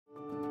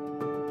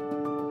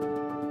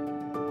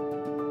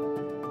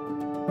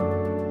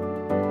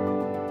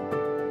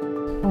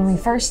when we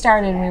first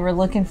started, we were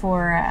looking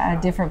for a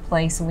different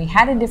place, and we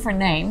had a different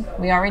name.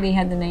 We already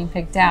had the name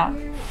picked out.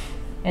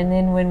 And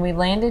then when we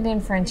landed in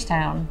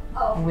Frenchtown,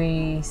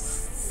 we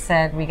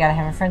said, we got to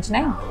have a French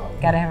name.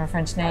 Got to have a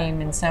French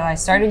name. And so I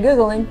started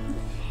Googling,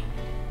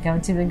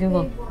 going to the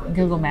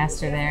Google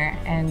Master there,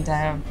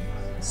 and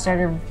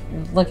started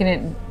looking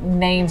at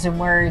names and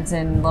words,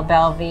 and La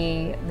Belle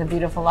Vie, the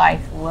beautiful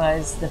life,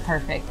 was the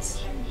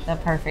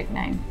perfect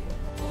name.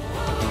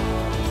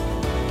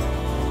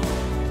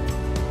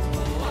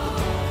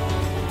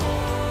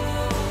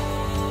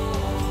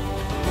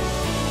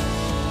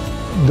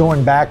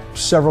 Going back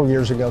several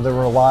years ago, there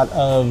were a lot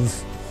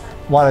of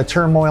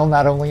turmoil,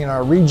 not only in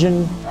our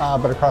region,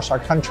 but across our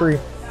country.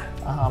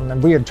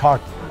 And we had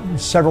talked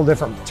several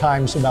different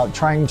times about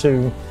trying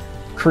to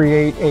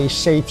create a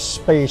safe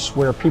space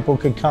where people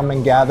could come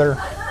and gather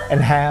and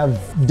have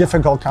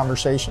difficult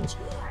conversations,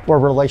 where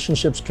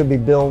relationships could be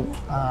built,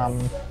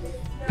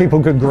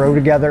 people could grow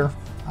together.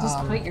 Just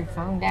put your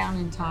phone down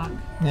and talk.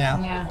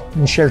 Yeah,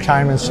 and share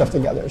time and stuff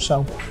together.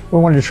 So we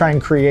wanted to try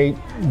and create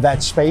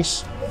that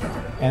space.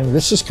 And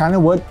this is kind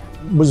of what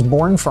was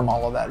born from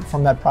all of that,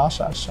 from that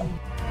process. So.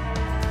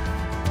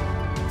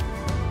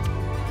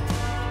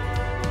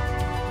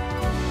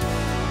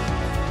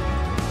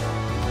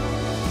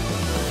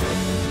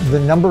 The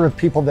number of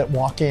people that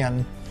walk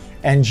in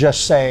and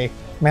just say,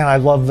 man, I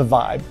love the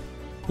vibe.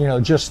 You know,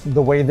 just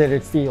the way that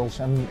it feels.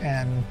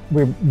 And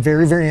we're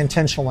very, very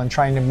intentional in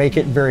trying to make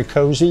it very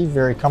cozy,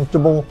 very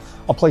comfortable,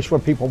 a place where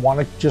people want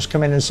to just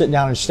come in and sit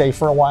down and stay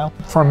for a while.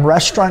 From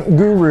Restaurant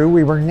Guru,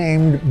 we were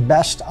named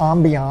Best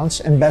Ambiance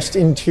and Best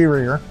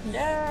Interior.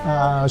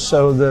 Yeah.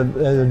 So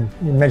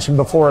you mentioned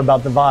before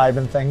about the vibe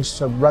and things.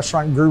 So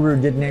Restaurant Guru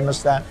did name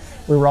us that.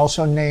 We were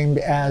also named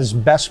as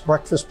Best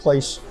Breakfast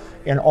Place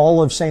in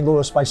all of St.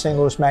 Louis by St.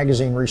 Louis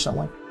Magazine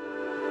recently.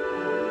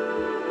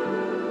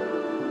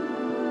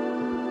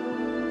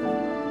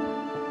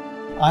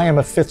 I am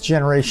a 5th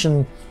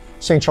generation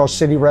St. Charles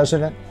City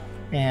resident,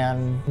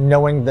 and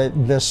knowing that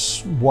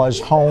this was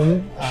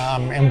home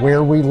and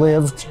where we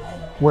lived,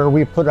 where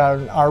we put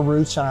our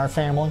roots and our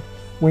family,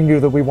 we knew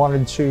that we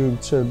wanted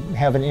to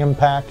have an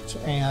impact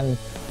and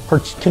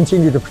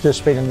continue to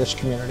participate in this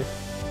community.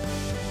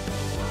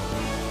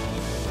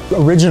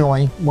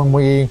 Originally, when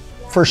we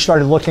first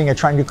started looking at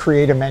trying to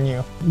create a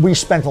menu, we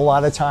spent a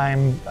lot of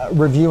time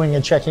reviewing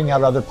and checking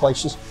out other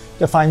places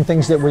to find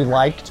things that we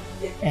liked.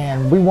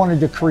 And we wanted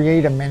to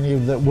create a menu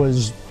that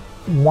was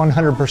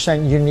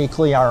 100%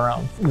 uniquely our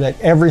own, that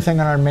everything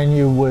on our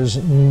menu was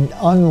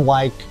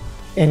unlike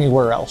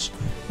anywhere else.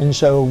 And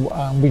so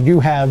we do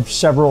have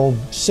several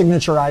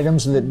signature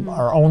items that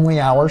are only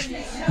ours,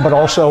 but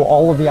also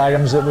all of the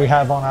items that we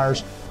have on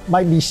ours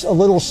might be a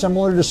little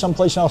similar to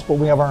someplace else, but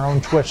we have our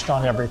own twist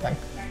on everything.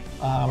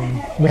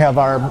 We have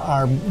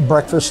our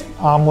breakfast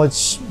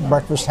omelets,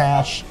 breakfast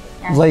hash,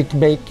 lake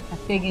bake,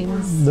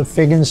 the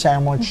Figgins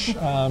sandwich.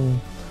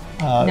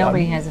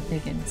 Nobody has a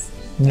Figgins.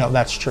 No,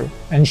 that's true,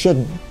 and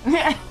shouldn't.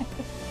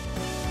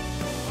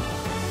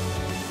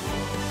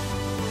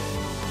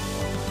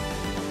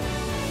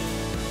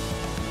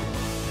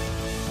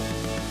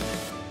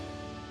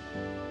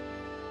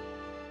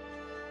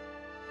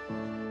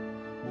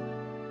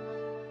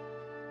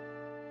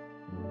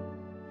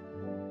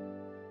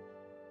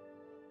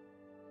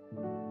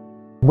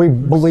 We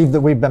believe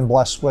that we've been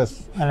blessed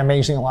with an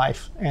amazing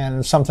life,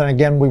 and something,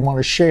 again, we want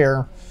to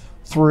share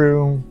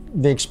through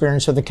the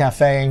experience of the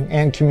cafe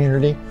and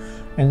community.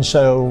 And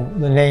so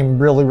the name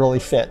really, really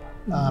fit.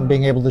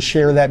 Being able to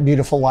share that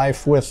beautiful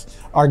life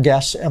with our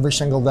guests every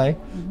single day,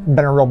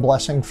 been a real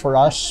blessing for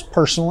us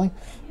personally,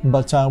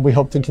 but we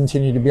hope to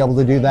continue to be able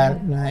to do that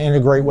in a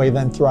great way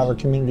then throughout our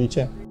community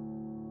too.